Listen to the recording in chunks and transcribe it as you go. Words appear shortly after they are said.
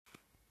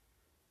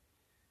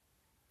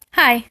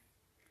Hi,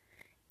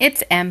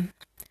 it's Em.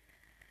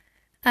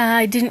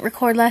 I didn't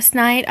record last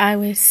night. I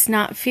was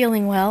not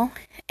feeling well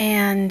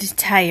and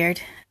tired.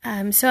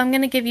 So I'm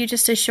going to give you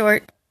just a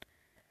short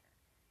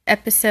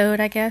episode,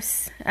 I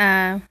guess,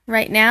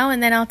 right now,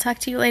 and then I'll talk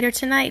to you later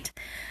tonight.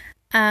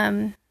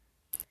 I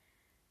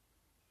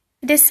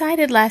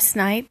decided last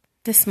night,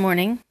 this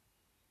morning,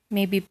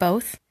 maybe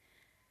both,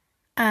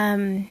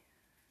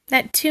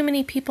 that too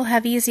many people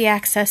have easy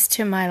access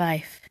to my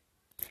life,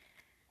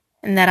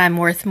 and that I'm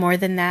worth more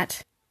than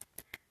that.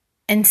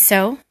 And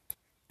so,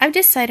 I've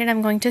decided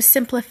I'm going to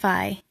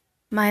simplify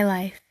my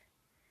life,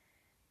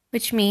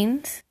 which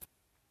means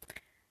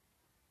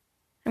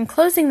I'm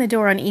closing the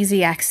door on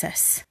easy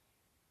access.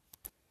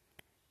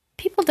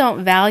 People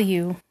don't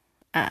value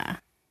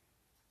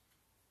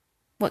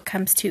what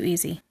comes too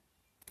easy.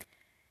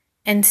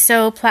 And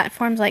so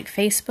platforms like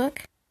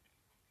Facebook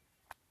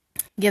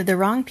give the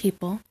wrong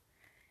people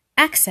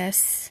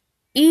access,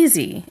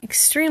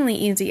 extremely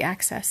easy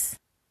access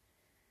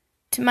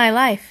to my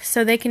life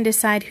so they can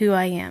decide who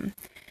I am.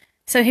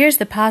 So here's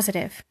the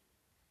positive.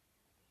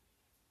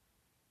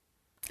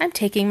 I'm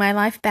taking my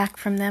life back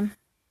from them.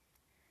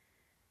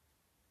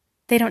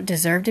 They don't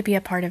deserve to be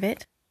a part of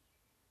it.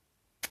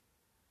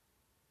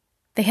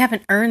 They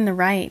haven't earned the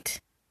right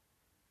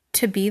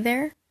to be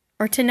there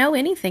or to know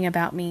anything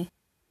about me.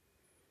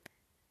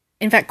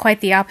 In fact, quite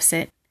the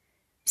opposite.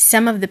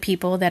 Some of the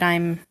people that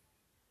I'm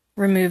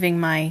removing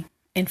my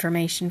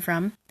information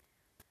from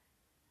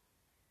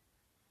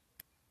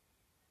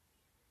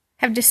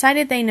have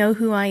decided they know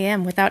who I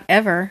am without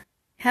ever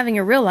having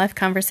a real-life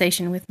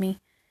conversation with me.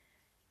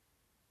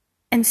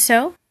 And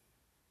so,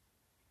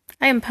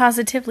 I am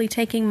positively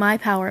taking my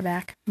power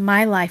back,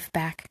 my life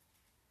back.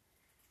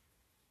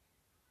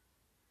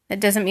 That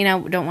doesn't mean I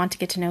don't want to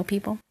get to know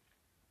people.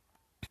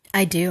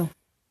 I do.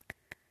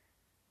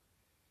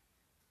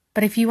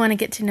 But if you want to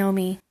get to know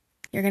me,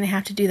 you're going to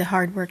have to do the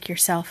hard work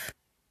yourself.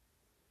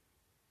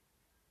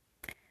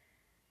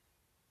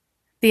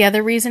 The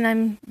other reason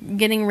I'm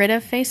getting rid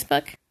of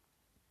Facebook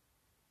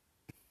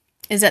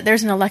is that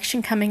there's an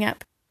election coming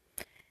up,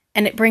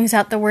 and it brings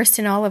out the worst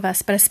in all of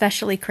us, but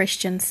especially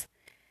Christians.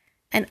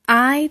 And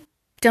I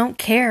don't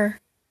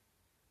care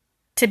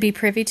to be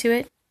privy to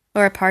it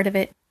or a part of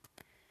it,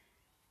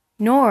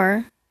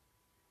 nor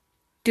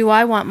do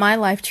I want my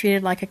life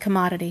treated like a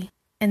commodity.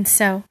 And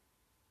so,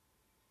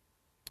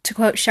 to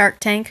quote Shark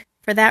Tank,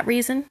 for that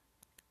reason,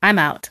 I'm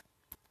out.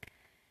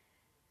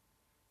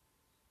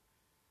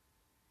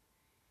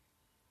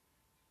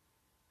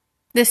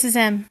 This is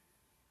Em,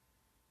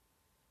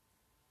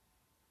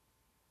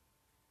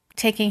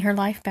 taking her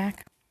life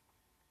back.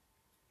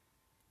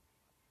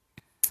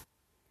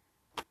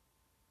 It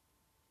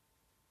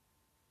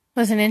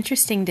was an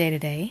interesting day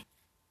today.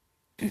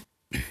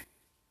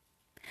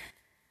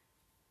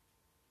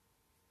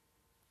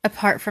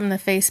 Apart from the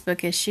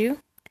Facebook issue,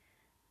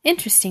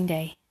 interesting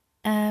day.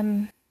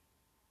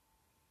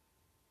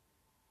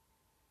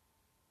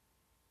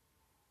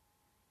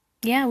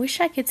 Yeah, I wish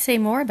I could say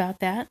more about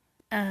that.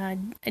 I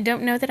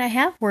don't know that I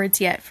have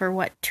words yet for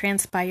what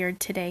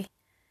transpired today.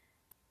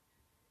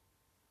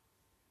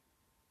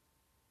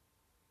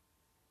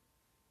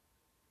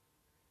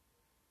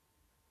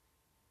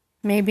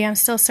 Maybe I'm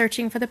still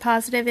searching for the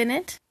positive in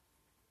it.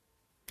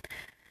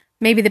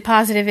 Maybe the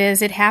positive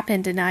is it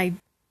happened and I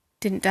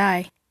didn't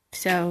die.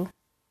 So,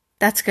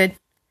 that's good.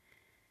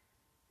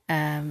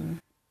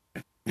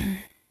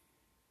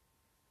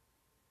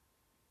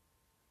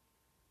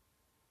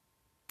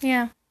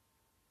 Yeah.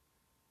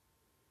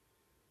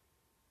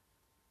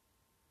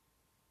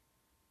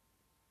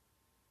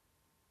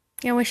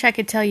 I wish I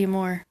could tell you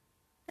more.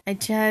 I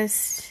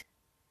just...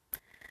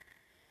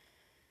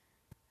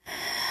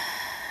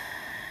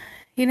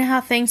 You know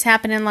how things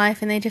happen in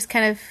life and they just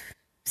kind of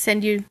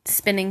send you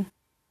spinning?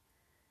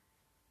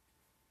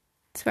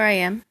 That's where I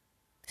am.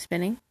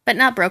 Spinning, but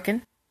not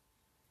broken.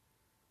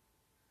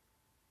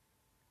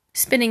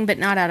 Spinning, but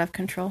not out of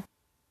control.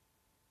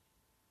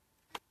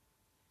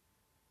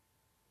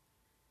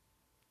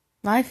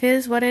 Life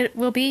is what it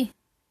will be,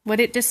 what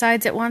it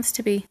decides it wants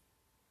to be.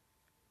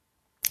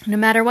 No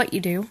matter what you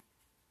do.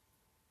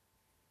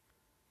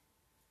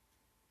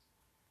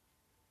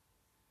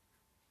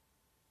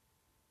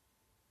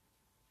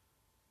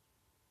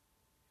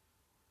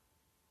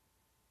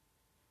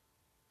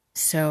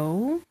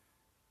 So,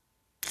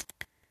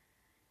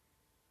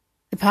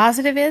 the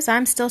positive is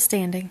I'm still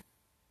standing.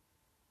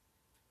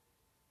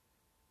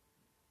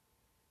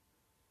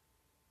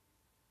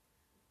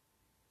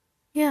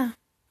 Yeah.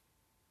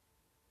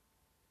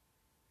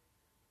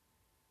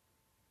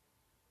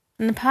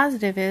 And the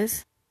positive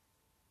is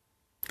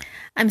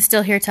I'm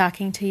still here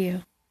talking to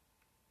you.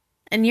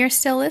 And you're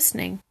still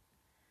listening.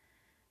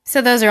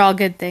 So those are all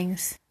good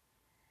things.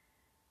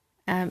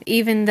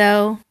 Even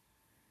though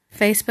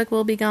Facebook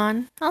will be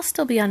gone, I'll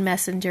still be on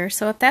Messenger.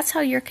 So if that's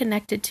how you're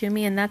connected to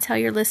me and that's how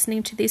you're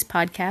listening to these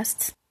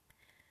podcasts,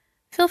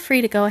 feel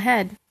free to go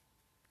ahead.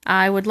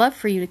 I would love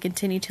for you to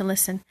continue to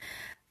listen.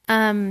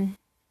 But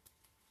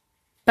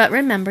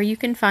remember, you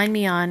can find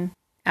me on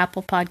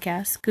Apple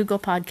Podcasts, Google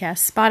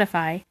Podcasts,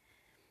 Spotify,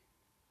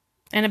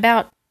 and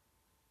about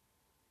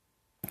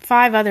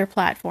 5 other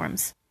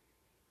platforms.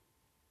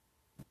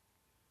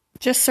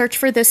 Just search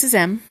for This Is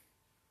M.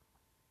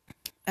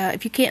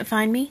 If you can't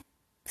find me,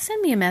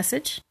 send me a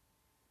message.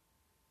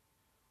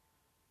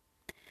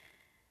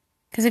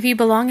 Because if you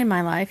belong in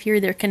my life, you're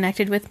either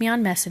connected with me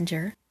on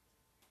Messenger,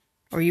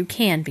 or you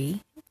can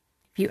be,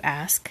 if you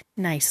ask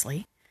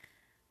nicely,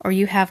 or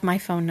you have my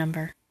phone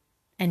number,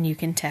 and you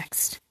can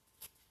text.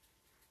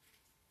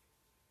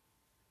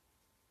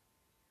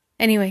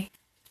 Anyway,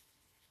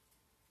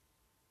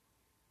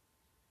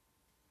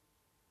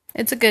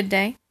 it's a good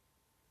day.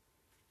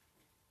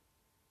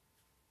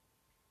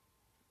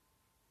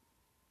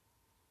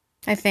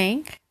 I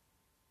think.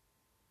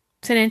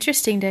 It's an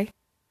interesting day.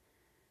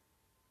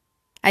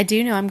 I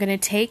do know I'm going to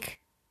take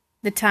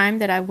the time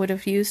that I would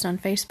have used on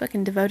Facebook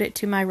and devote it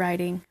to my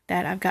writing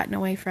that I've gotten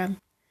away from. I'm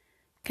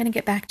going to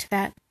get back to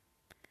that.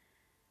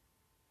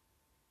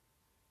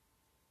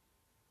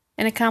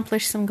 And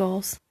accomplish some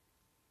goals.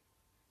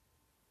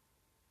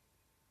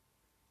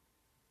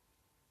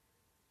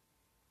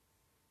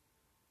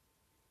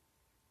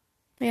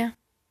 Yeah.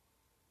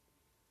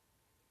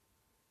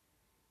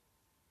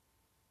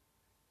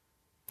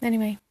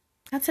 Anyway,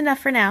 that's enough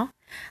for now.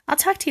 I'll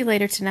talk to you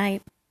later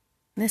tonight.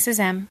 This is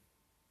M.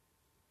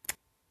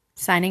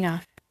 Signing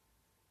off.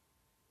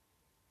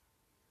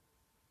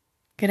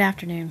 Good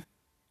afternoon.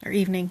 Or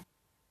evening.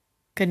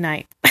 Good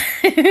night.